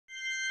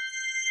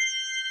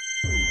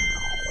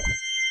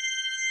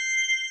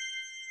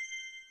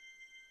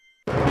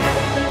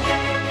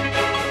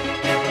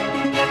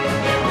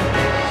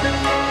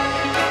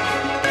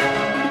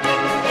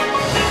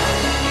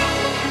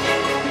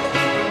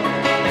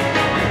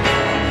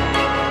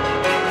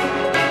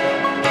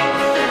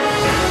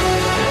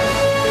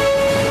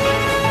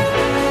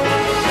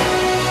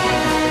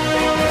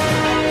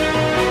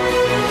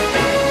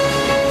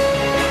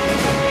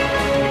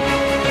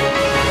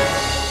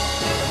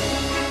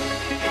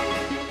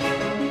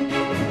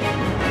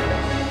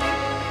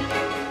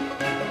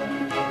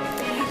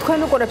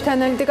Თქვენ უყურებთ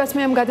ანალიტიკას,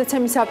 მე ამ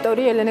გადაცემის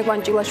ავტორი ელენე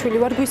კვანჭილაშვილი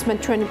ვარ, გვისმენთ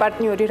ჩვენი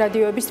პარტნიორი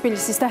რადიოების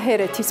თბილისის და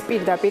ჰერეთის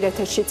პირდაპირ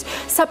ეთერშიც.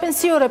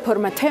 საპენსიო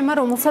რეფორმა თემა,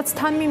 რომელსაც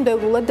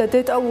თანმიმდევრულად და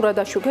დეტალურად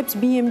აშუქებს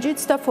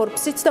BMG-ც და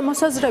Forbes-იც და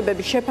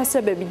მოსაზრებები,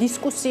 შეფასებები,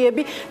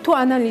 დისკუსიები თუ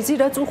ანალიზი,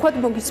 რაც უხვად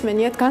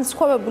მოგისმენიათ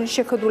განსხვავებული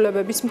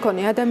შეხედულებების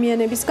მქონე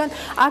ადამიანებისგან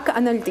აქ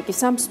ანალიტიკის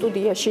ამ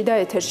სტუდიაში და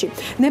ეთერში.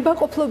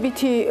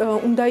 ნებაყოფლობითი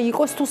უნდა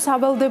იყოს თუ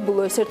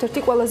სავალდებულო, ეს ერთ-ერთი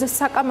ყველაზე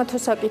საკამათო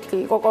საკითხი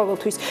იყო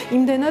ყოველთვის.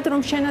 იმდენად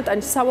რომ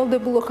შენატანის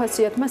სავალდებულო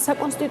ხასიათმა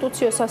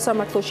საკონსტიტუციო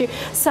სასამართლოში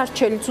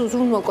სარჩელიც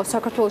უზრუნველყო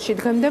საქართველოში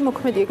დღემდე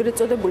მოქმედი ეგრეთ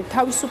წოდებული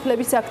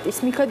თავისუფლების აქტის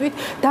მიხედვით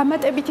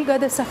დამატებითი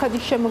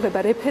გადასახადის შემოგება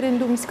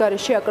რეფერენდუმის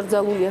გარეშე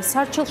აკრძალულია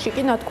სარჩელში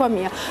კი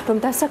ნათქვამია რომ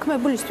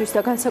დასაქმებულისთვის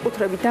და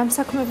განსაკუთრებით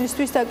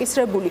დამსაქმებლისთვის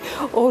დაკისრებული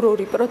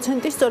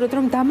 2% სწორედ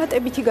რომ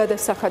დამატებითი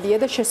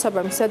გადასახადია და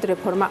შესაბამისად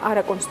რეფორმა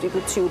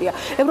არაკონსტიტუციურია.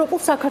 ევროპულ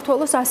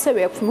საქართველოს ასევე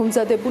აქვს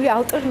მომზადებული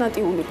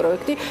ალტერნატიული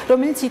პროექტი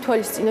რომელიც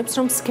ითვალისწინებს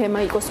რომ სქემა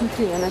იყოს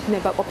მთლიანად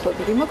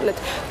ნებაყოფლობითი. მოკლედ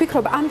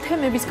ვფიქრობ ამ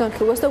თემების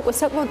განხილვას და უკვე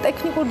საკმაოდ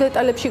ტექნიკურ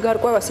დეტალებში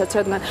გარკვევასაც,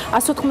 რადგან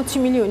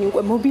 180 მილიონი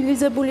უკვე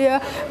მობილიზებულია,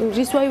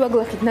 რის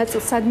ვაივაგლახით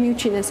ნაწილს სად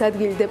მიუჩინეს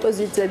ადგილი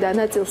დეპოზიტზე და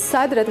ნაწილს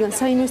სად, რადგან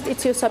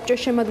საინვესტიციო საბჭოს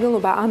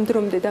შემადგენლობა ამ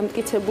დრომდე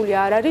დამტკიცებული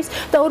არ არის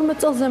და 40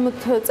 წელს ზემოთ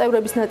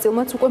წევრების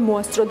ნაწილმაც უკვე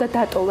მოასწრო და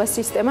დატოვა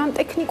სისტემა. ამ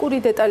ტექნიკური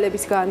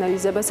დეტალების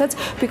გაანალიზებასაც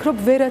ვფიქრობ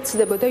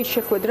ვერაცდებოდა ის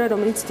შეხვედრა,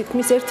 რომელიც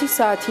თითქმის 1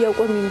 საათია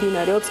უკვე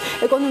მიმდინარეობს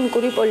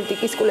ეკონომიკური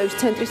პოლიტიკის კვლევის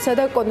ცენტრისა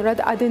და კონრად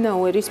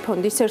ადენაუერის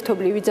ფონდის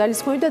ერთობლივი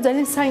ძალისხმევით და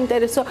ძალიან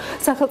საინტერესო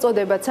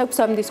სახელწოდებაც აქვს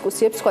ამ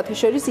დისკუსიებს, სხვათა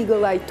შორის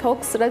Eagle Eye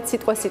Talks, რაც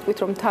სიტყვასიტყვით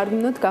რომ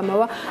თარგმნოთ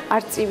გამოვა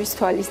არწივის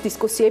თვალის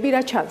დისკუსიები,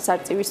 რა ჩანს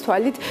არწივის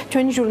თვალით.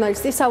 ჩვენი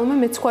ჟურნალისტი სალომე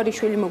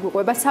მეცხვარიშვილი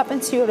მოგვიყვება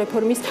საპენსიო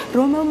რეფორმის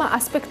რომელმა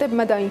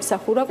ასპექტებმა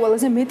დაიმსახურა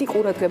ყველაზე მეტი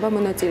ყურადღება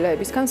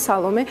მონაწილეებისგან.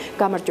 სალომე,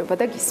 გამარჯობა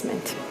და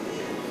გისმენთ.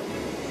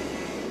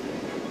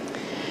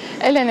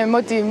 ელენე,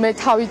 მოდი მე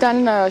თავიდან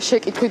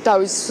შეკითხვით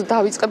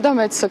დავიწყებ და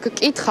მეც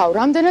გკითხავ,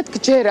 რამდენად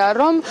გჯერა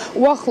რომ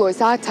უახლოეს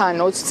 10 ან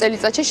 20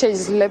 წელიწადში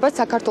შეიძლება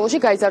საქართველოში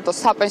გაიზარდოს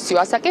საპენსიო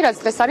ასაკი, რაც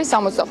დღეს არის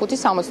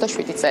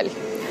 65-67 წელი.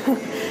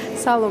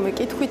 სალომე,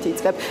 კითხვით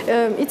იწყებ.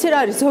 იცი რა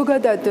არის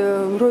ზოგადად,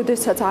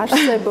 როდესაც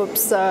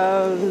არსებობს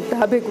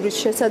დაბეგვრის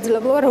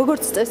შესაძლებლობა,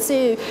 როგორც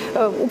წესი,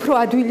 უფრო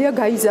ადვილია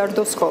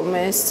გაიზარდოს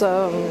ხოლმე ეს,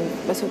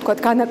 ასე ვთქვათ,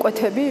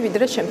 განაკვეთები,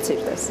 ვიდრე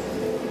შემცირდეს.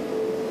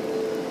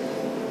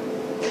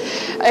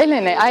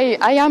 ელენე,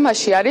 აი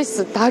ამაში არის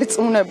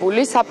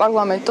დარწმუნებული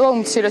საპარლამენტო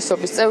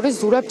უმცირესობის წევრი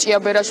ზურაბ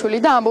ჭიაბერაშვილი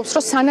და ამბობს,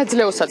 რომ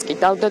სანაძლეოსაც კი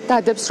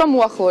დადებს, რომ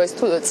უახლოეს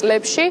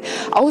წლებში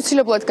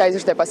აუცილებლად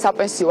გაიზრდება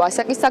საპენსიო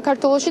ასაკი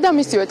საქართველოში და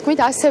მისივე თქმით,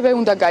 ასევე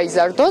უნდა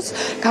გაიზარდოს.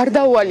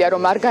 გარდაუვალია,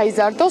 რომ არ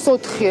გაიზარდოს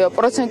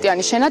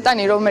 4%-იანი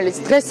შენატანი, რომელიც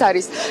დღეს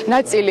არის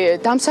ნაწილი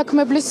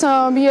დამსაქმებლის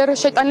მიერ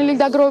შეტანილი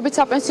დაგროვებით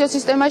საპენსიო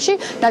სისტემაში,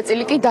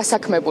 ნაწილი კი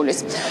დასაქმებულის.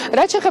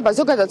 რაც შეეხება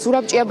ზოგადად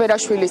ზურაბ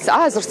ჭიაბერაშვილის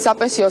აზრს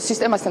საპენსიო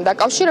სისტემასთან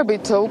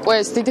დაკავშირებით, უკვე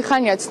დიდი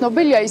ხანია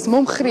ცნობილია ის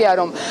მომხრია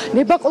რომ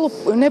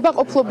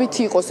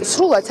ნებაყოფლობითი იყოს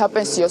სრულად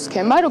საპენსიო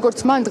სქემა,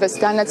 როგორც მან დღეს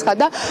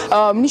განაცხადა,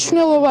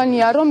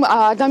 მნიშვნელოვანია რომ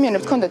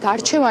ადამიანებს ჰქონდათ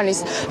არჩევანის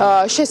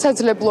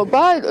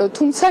შესაძლებლობა,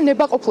 თუმცა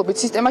ნებაყოფლობით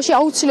სისტემაში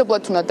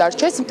აუცილებლად უნდა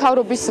დარჩეს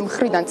მთავრობის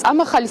მხრიდან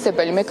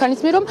წამახალისებელი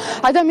მექანიზმი, რომ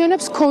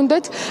ადამიანებს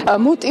ჰქონდეთ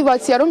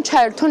мотивация რომ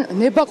ჩაერთონ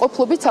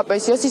ნებაყოფლობით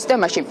საპენსიო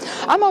სისტემაში.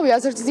 ამავე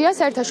აზრზეა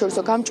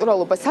საერთაშორისო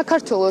გამჭვირვალობა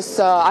საქართველოს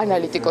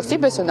ანალიტიკოსი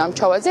ბესონ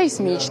ამჩავაძე, ის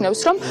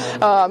მიიჩნევს რომ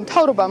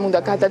მთავრობამ უნდა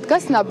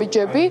გადადგას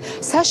ნაბიჯები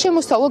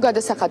საშემოსავლო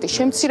გადასახადის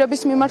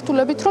შემცირების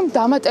მიმართულებით, რომ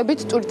დამატებით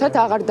ტვირთად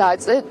აღარ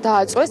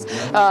დააწვეს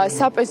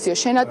საპენსიო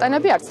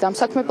შენატანები არც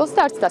დამსაქმებელს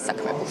და არც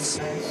დასაქმებელს.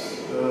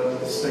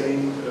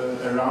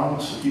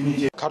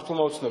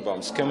 ქართულმა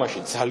ოცნებამ სქემაში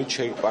ძალით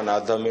შეიყვანა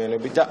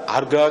ადამიანები და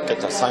არ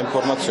გააკეთა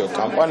საინფორმაციო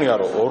კამპანია,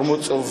 რომ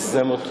 40 წელს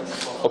ზემოთ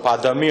ყოფ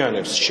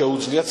ადამიანებს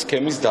შეუძლიათ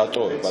სქემის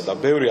დატოვება და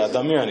ბევრი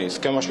ადამიანი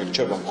სქემაში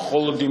რჩება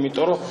მხოლოდ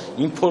იმიტომ, რომ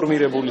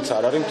ინფორმირებულიც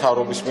არ არის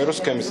მთავრობის მიერ, რომ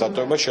სქემის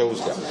დატოვება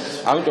შეუძლია.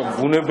 ამიტომ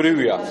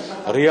ბუნებრივია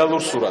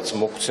რეალურ სურათს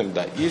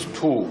მოგვცემდა ის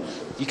თუ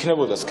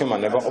იქნებოდა სქემა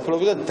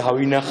ნებაყოფლობით და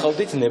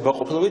დავინახავდით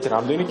ნებაყოფლობით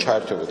რამდენი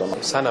ჩაერთვებოდა.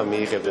 სანამ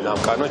მიიღებდნენ ამ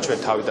კანონს, ჩვენ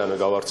თავიდანვე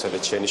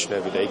გავავრცელეთ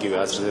შენიშვნები და იგივე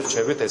აზრზე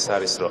რჩებით, ეს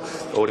არის რომ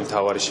ორი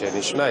მთავარი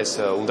შენიშვნა, ეს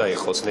უნდა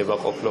იყოს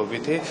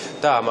ნებაყოფლობითი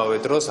და ამავე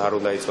დროს არ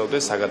უნდა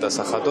იწვევდეს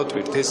საგადასახადო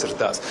ტვირთის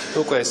ზრდას.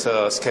 უკვე ეს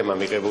სქემა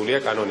მიღებულია,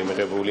 კანონი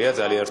მიღებულია,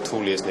 ძალიან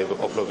რთული ეს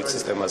ნებაყოფლობით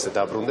სისტემაზე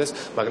დაბრუნდეს,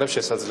 მაგრამ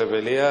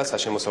შესაძლებელია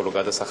საშემოსავლო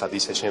გადასახადი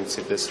ისე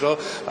შემცირდეს, რომ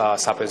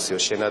საპენსიო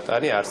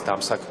შენატანი არც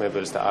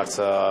დამსაქმებელს და არც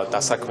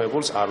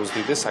დასაქმებულს არ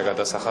უზრდიდეს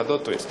საგადასახადო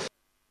ტვირთს.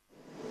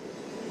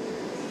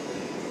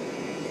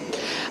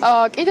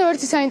 კიდევ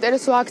ერთი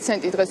საინტერესო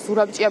აქცენტი დღეს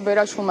ზურაბ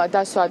ჭიაბერაშვილმა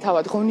დასვა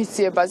თავად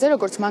ღონისძიებაზე,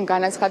 როგორც მან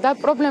განაცხადა,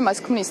 პრობლემას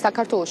ქმნის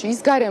საქართველოში ის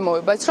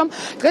გარემოებაც, რომ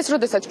დღეს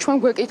როდესაც ჩვენ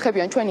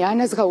გვეკითხებიან ჩვენი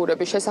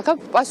ანაზღაურების შესახებ,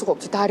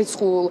 პასუხობთ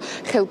დარიცხულ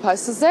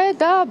ხელფასზე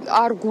და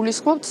არ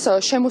გულისხმობთ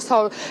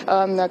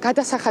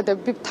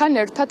გადასახადებთან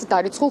ერთად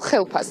დარიცხულ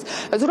ხელფასს.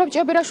 ზურაბ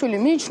ჭიაბერაშვილი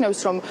მიიჩნევს,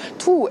 რომ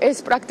თუ ეს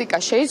პრაქტიკა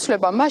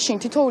შეიცვლება, მაშინ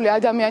თითოეული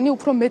ადამიანი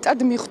უფრო მეტად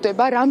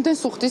მიხვდება,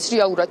 რამდენს უხდის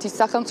რეალურად ის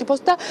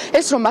სახელმწიფოს და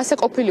ეს რომ ასე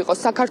ყოფილიყო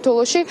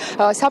საქართველოში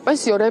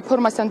საპენსიო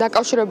რეფორმასთან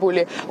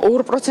დაკავშირებული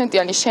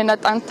 2%-იანი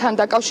შენატანთან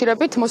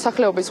დაკავშირებით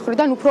მოსახლეობის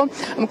მხრიდან უფრო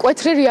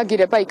მკვეთრი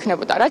რეაგირება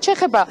იქნებოდა. რაც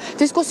შეეხება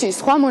დისკუსიის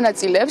სხვა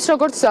მონაწილეებს,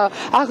 როგორც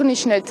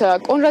აღნიშნეთ,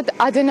 კონრად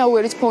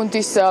ადენაუერის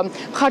ფონდის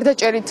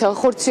მხარდაჭერით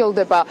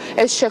ხორციელდება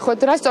ეს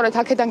შეხვედრა. სწორედ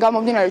აქედან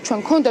გამომდინარე, ჩვენ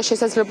გვქონდა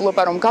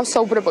შესაძლებლობა, რომ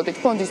გავსაუბრებოდით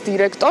ფონდის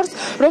დირექტორს,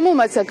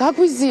 რომელმაც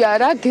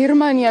გაგვიზიარა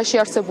გერმანიაში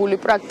არსებული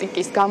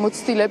პრაქტიკის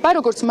გამოცდილება,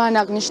 როგორც მან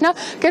აღნიშნა,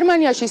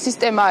 გერმანიაში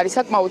სისტემა არის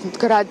საკმაოდ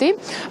მდგრადი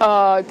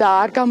და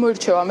არ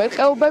გამოირჩევა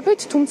მერყეობებით,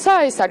 თუმცა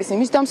ეს არის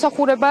იმის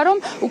დამსახურება, რომ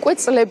უკვე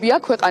წლებია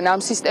ქვეყანა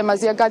ამ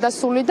სისტემაზეა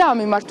გადასული და ამ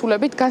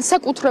მიმართულებით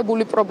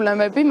განსაკუთრებული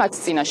პრობლემები მათ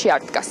წინაშე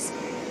არ დგას.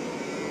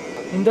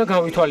 უნდა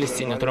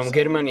გავითვალისწინოთ, რომ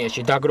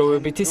გერმანიაში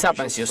დაგროვებითი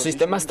საპენსიო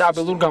სისტემა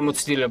სტაბილურ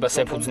გამოცდილებას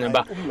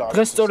ეფუძნება.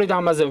 დღეს სწორედ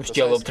ამაზე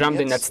ვსჯელობთ,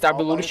 რამდენად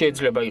სტაბილური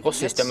შეიძლება იყოს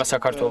სისტემა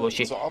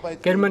საქართველოში.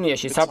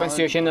 გერმანიაში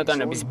საპენსიო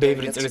შენატანების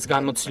ბევრი წლის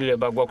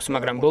გამოცდილება გვაქვს,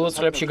 მაგრამ ბოლო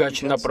წლებში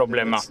გაჩნდა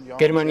პრობლემა.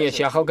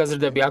 გერმანიაში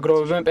ახალგაზრდები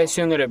აგროვებენ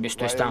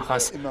პენსიონერებისთვის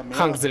თანხას.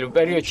 ხანგრძლივ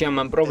პერიოდში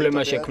ამან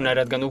პრობლემა შექმნა,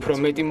 რადგან უფრო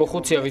მეტი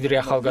მოხუცია ვიდრე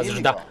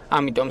ახალგაზრდა.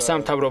 ამიტომ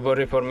სამთავრობო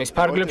რეფორმის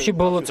ფარგლებში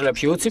ბოლო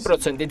წლებში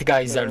 20%-ით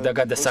გაიზარდა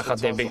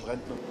გადასახადები.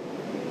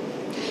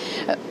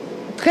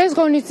 დღეს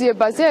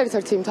ღონისძიებაზე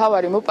ერთ-ერთი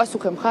მთავარი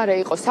მოპასუხე მხარე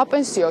იყო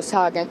საპენსიო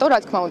სააგენტო, რა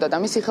თქმა უნდა და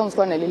მისი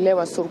ხელმძღვანელი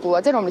ლევან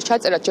სურგულაძე, რომლის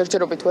ჩაწერაც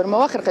ჯერჯერობით ვერ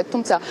მოვახერხეთ,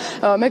 თუმცა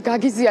მე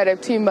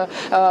გაგიზიარებთ იმ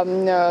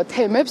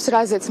თემებს,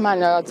 რაზეც მან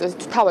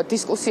თავად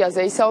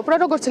დისკუსიაზე ისაუბრა,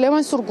 როგორც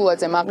ლევან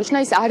სურგულაძემ აღნიშნა,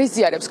 ის არ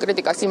იზიარებს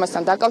კრიტიკას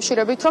იმასთან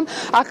დაკავშირებით, რომ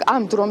აქ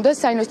ამ დრომდე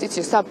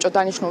საინვესტიციო საბჭო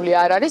დანიშნული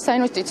არ არის.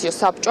 საინვესტიციო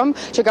საბჭომ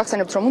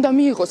შეგახსენებთ, რომ უნდა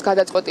მიიღოს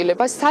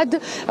გადაწყვეტილება, სად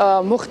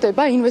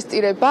მოხდება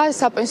ინვესტირება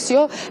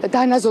საპენსიო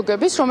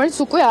დანაზოგების, რომელიც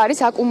უკვე არის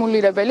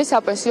აკუმულირებული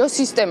საპენსიო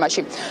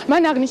სისტემაში.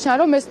 მან აღნიშნა,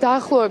 რომ ეს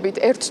დაახლოებით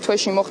 1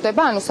 თვეში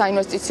მოხდება, ანუ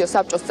საინვესტიციო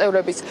საბჭოს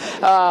წევრების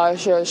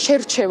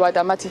შერჩევა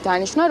და მათი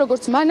დანიშვნა,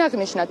 როგორც მან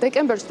აღნიშნა,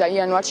 დეკემბერში და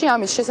იანვარში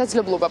ამის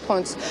შესაძლებლობა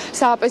ფონდს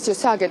საპენსიო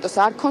სააგენტოს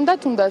არ ჰქონდა,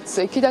 თუნდაც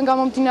იქიდან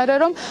გამომდინარე,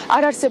 რომ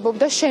არ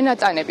არსებობდა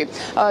შენატანები.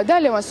 და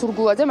ლევან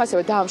სურგულაძემ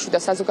ასევე დაამშვიდა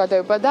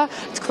საზოგადოება და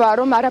თქვა,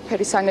 რომ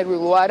არაფერი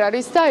სანერვილო არ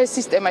არის და ეს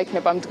სისტემა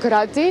იქნება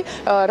მდგრადი,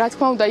 რა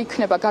თქმა უნდა,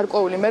 იქნება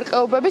გარკვეული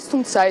მერყეობების,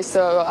 თუმცა ეს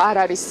არ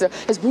არის,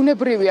 ეს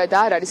ბუნებრივია და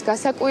არ არის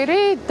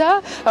გასაკვირი და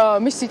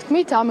მისი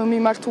თქმით ამ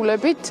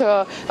მიმართულებით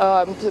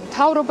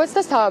მთავრობაც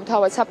და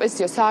თავად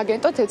საპენსიო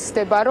სააგენტოც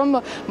ეცდება, რომ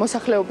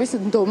მოსახლეობის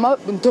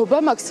ნდობა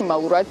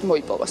მაქსიმალურად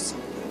მოიპოვოს.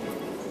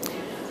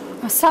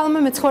 სალმე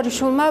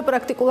მეცხოვარიშვილმა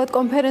პრაქტიკულად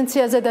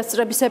კონფერენციაზე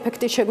დასწრების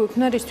ეფექტი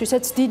შეგვიქმნა,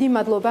 რისთვისაც დიდი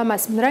მადლობა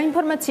მას. რა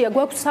ინფორმაცია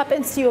გვაქვს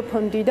საპენსიო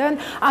ფონდიდან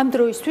ამ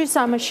დროისთვის,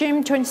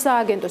 ამაში ჩვენი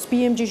სააგენტოს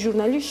BMG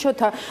ჟურნალის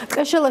შოთა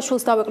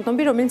ტყეშელაშვილს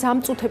დავეყრდნობი, რომელიც ამ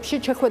წუთებში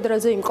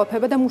შეხვედრაზე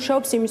იმყოფება და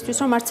მუშაობს იმისთვის,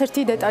 რომ არც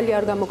ერთი დეტალი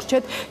არ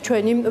გამოგრჩეთ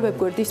ჩვენი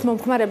ვებგვერდის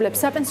მომხმარებლებს.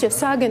 საპენსიო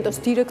სააგენტოს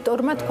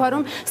დირექტორმა თქვა,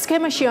 რომ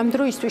სქემაში ამ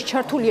დროისთვის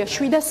ჩართულია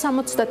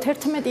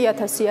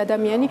 771,000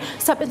 ადამიანი,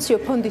 საპენსიო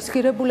ფონდის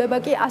ღირებულება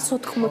კი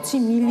 180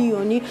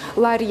 მილიონი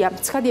ლარია.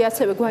 ცხადია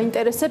ასევე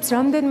გვაინტერესებს,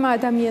 რამდენმა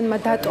ადამიანმა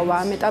დატოვა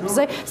ამ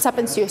ეტაპზე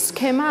საპენსიო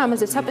სქემა,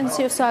 ამაზე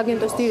საპენსიო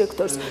სააგენტოს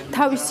დირექტორს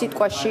თავის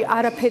სიტყვაში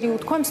არაფერი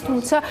უთქვამს,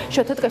 თუმცა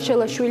შოთა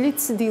ტყეშელაშვილი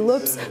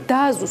ცდილობს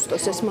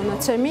დააზუსტოს ეს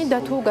მონაცემი და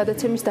თუ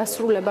გადაცემის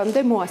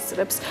დასრულებამდე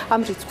მოასწრებს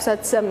ამ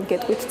რიცხვსაც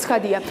გეტყვით.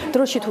 ცხადია,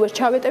 დროში თუ ვერ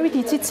ჩავეტევით,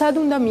 იცით სად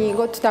უნდა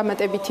მიიღოთ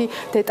დამატებითი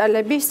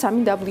დეტალები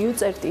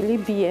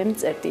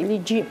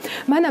 3w.bm.g.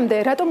 მანამდე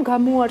რატომ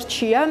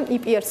გამოარჩია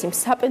EPRS-იმ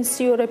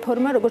საპენსიო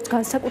რეფორმა, როგორც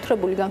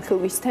განსაკუთრებული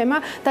განხილვის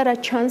თემა და რა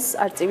ჩანს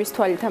არწივის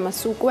თვალით ამას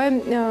უკვე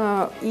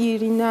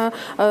ირინა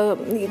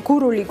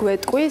გურული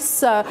გვეტყვის,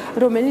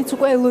 რომელიც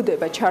უკვე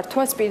ელოდება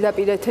ჩართვას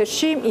პირდაპირ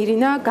ეთერში.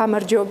 ირინა,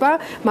 გამარჯობა,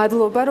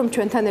 მადლობა რომ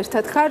ჩვენთან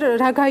ერთად ხარ.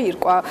 რა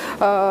გაირკვა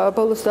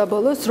ბოლოს და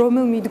ბოლოს,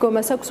 რომელ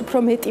მიდგომას აქვს უფრო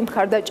მეტი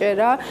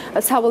მხარდაჭერა,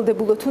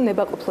 სავალდებულო თუ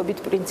ნებაყოფლობით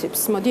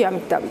პრინციპს? მოდი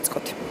ამით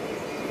დავიწყოთ.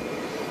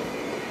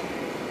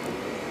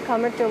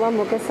 გამარჯობა,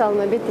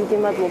 მოგესალმებით, დიდი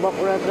მადლობა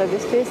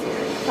ყურადღებისთვის.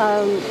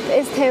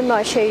 ეს თემა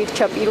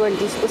შეირჩა პირველი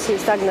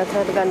დისკუსიის საგნად,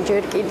 რადგან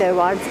ჯერ კიდევ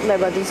არ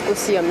წყდება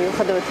დისკუსია,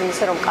 მიუხედავად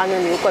იმისა, რომ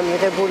კანონი უკვე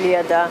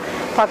მიღებულია და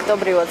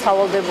ფაქტობრივად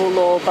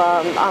სავალდებულოობა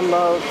ამ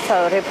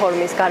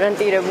რეფორმის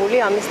გარანტირებული,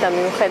 ამის და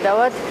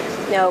მიუხედავად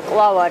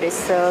კვლავ არის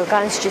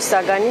განსჯის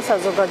საგანი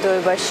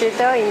საზოგადოებაში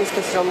და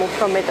იმისთვის, რომ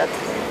უფრო მეტად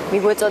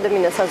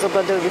მიგვეწოდებინა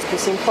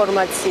საზოგადოებისთვის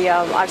ინფორმაცია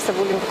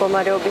არსებული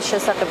მდგომარეობის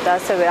შესახებ და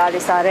ასევე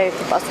არის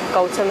არაერთი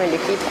პასუხგაუცემელი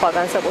კითხვა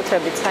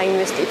განსაკუთრებით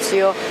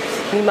საინვესტიციო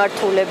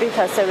მიმართულებით,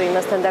 ასევე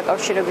იმასთან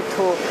დაკავშირებით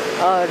თუ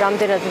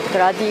რამდენად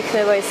მდგრადი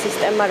იქნება ეს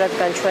სისტემა,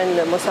 რადგან ჩვენ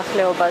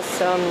მოსახლეობას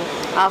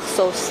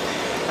ახსოვს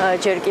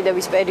ჯერ კიდევ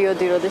ის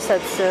პერიოდი,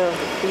 როდესაც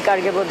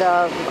იკარგებოდა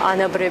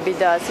ანაბრები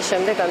და ასე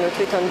შემდეგ, ანუ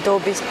თვითონ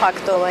ნდობის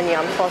ფაქტოვანი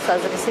ამ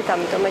თვალსაზრისით,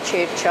 ამიტომაც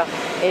შეირჩა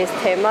ეს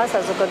თემა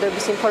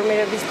საზოგადოების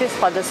ინფორმირებისთვის,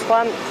 სხვადასხვა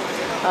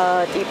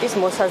ტიპის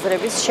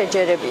მოსაზრების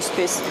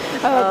შეჯერებისთვის.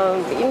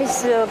 იმის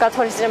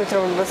გათვალისწინებით,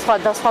 რომ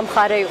სხვადასხვა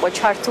მხარე იყო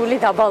ჩართული,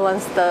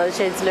 დაბალანსდა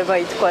შეიძლება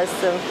ითქვას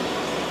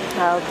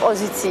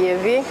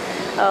პოზიციები,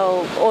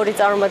 ორი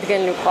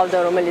წარმომადგენელი ყავდა,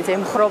 რომელიც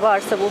ემხრობა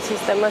არსებულ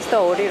სისტემას და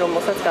ორი,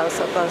 რომელსაც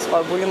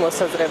განსხვავებული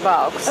მოსაზრება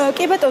აქვს.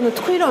 კი ბატონო,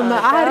 თქვი რომ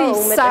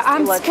არის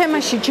ამ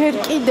სქემაში ჯერ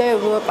კიდევ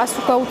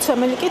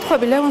პასუხგაუცემელი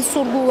კითხვები, ლევან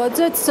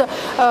სურგულაძეც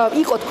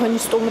იყო თქვენი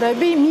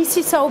სტუმრები,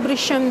 მისი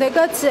საუბრის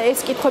შემდეგაც ეს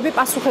კითხვები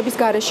პასუხების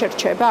გარეშე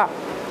რჩება?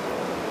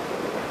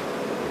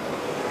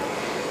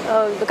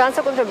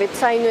 განსაკუთრებით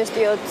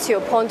საინვესტიციო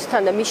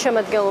ფონდთან და მის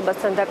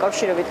შემადგენლობასთან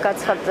დაკავშირებით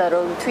გაცხადდა,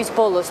 რომ თვის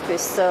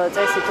ბოლოსთვის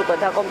წესით უკვე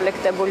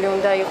დაკომპლექტებული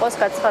უნდა იყოს.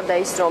 გაცხადდა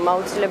ის, რომ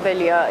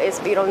აუცილებელია ეს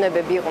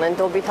პიროვნებები იყვნენ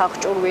დობით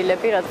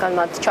აღჭურვილები, რადგან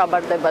მათ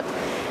ჩაბარდებათ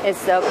ეს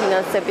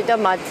ფინანსები და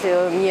მათ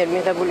მიერ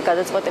მიღებული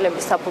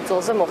გადაწყვეტილების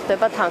საფუძველზე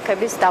მოხდება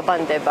თანხების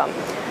დაბანდება.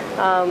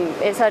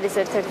 ეს არის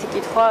ერთ-ერთი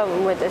კითხვა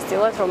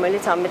უმეტესწილად,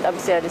 რომელიც ამ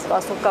ეტაპზე არის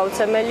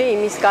პასუხგაუცემელი,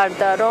 იმის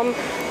გარდა, რომ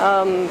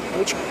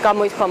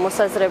გამოითქვა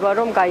მოსაზრება,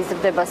 რომ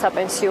გაიზრდება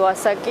საპენსიო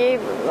ასაკი,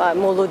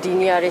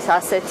 მოლოდინი არის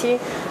ასეთი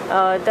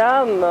და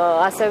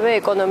ასევე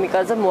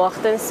ეკონომიკაზე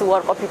მოახდენს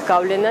უარყოფით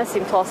გავლენას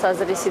იმ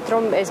თვალსაზრისით,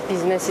 რომ ეს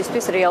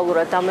ბიზნესისთვის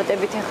რეალურად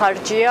დამატებითი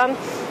ხარჯია.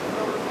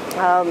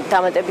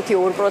 დამატებითი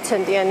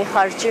 2%-იანი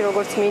ხარჯი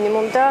როგორც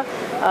მინიმუმ და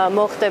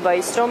მოხდება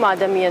ის, რომ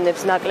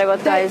ადამიანებს ნაკლებად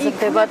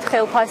გაეზრდებათ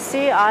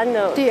ხელფასი ან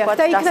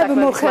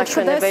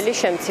დასაქმებული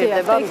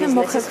შემცირდება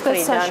ბიზნესის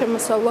მხრიდან.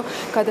 სამშემოსავლო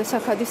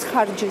გადასახადის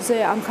ხარჯზე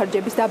ამ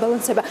ხარჯების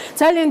დაბალანსება.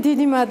 ძალიან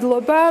დიდი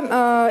მადლობა.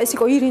 ეს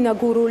იყო ირინა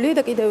გურული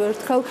და კიდევ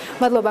ერთხელ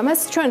მადლობა მას.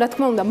 ჩვენ რა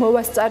თქმა უნდა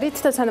მოვასწარით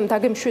და სანამ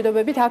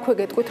დაგემშვიდობებით, აქვე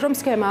გეტყვით, რომ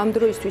სქემა ამ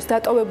დროისთვის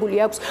დატოვებული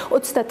აქვს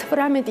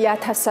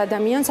 38000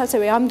 ადამიანს,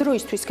 ასევე ამ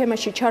დროისთვის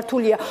სქემაში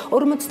ჩართულია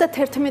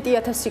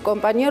 51,000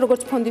 კომპანია,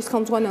 როგორც ფონდის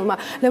ხელმძღვანელმა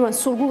ლევან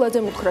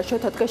სურგულაძემ უთხრა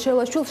შოთა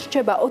ტკეშელაშვილს,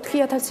 რჩება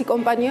 4,000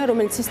 კომპანია,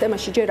 რომელიც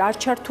სისტემაში ჯერ არ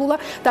ჩართულა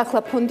და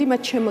ახლა ფონდი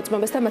მათ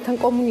შემოწმებას და მათთან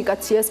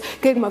კომუნიკაციას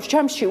გეგმავს.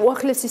 ჯამში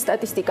უახლესი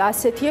სტატისტიკა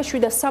ასეთია,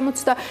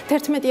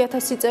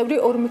 771,000 წევრი,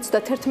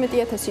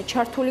 51,000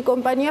 ჩართული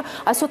კომპანია,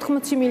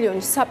 180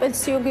 მილიონი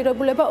საპენსიო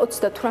ღირებულება,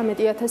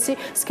 38,000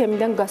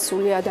 სქემიდან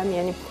გასული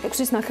ადამიანი.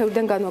 6-ის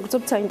ნახევრიდან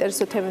განვაგრძობთ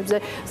საინტერესო თემებზე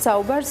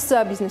საუბარს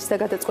ბიზნესის და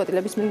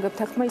გადაწყვეტილების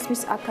მიმდებარე ხმა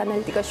ისმის აქ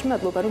ანალიტიკაში.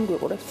 მადლობა რომ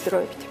გვიყურებთ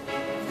დროებით.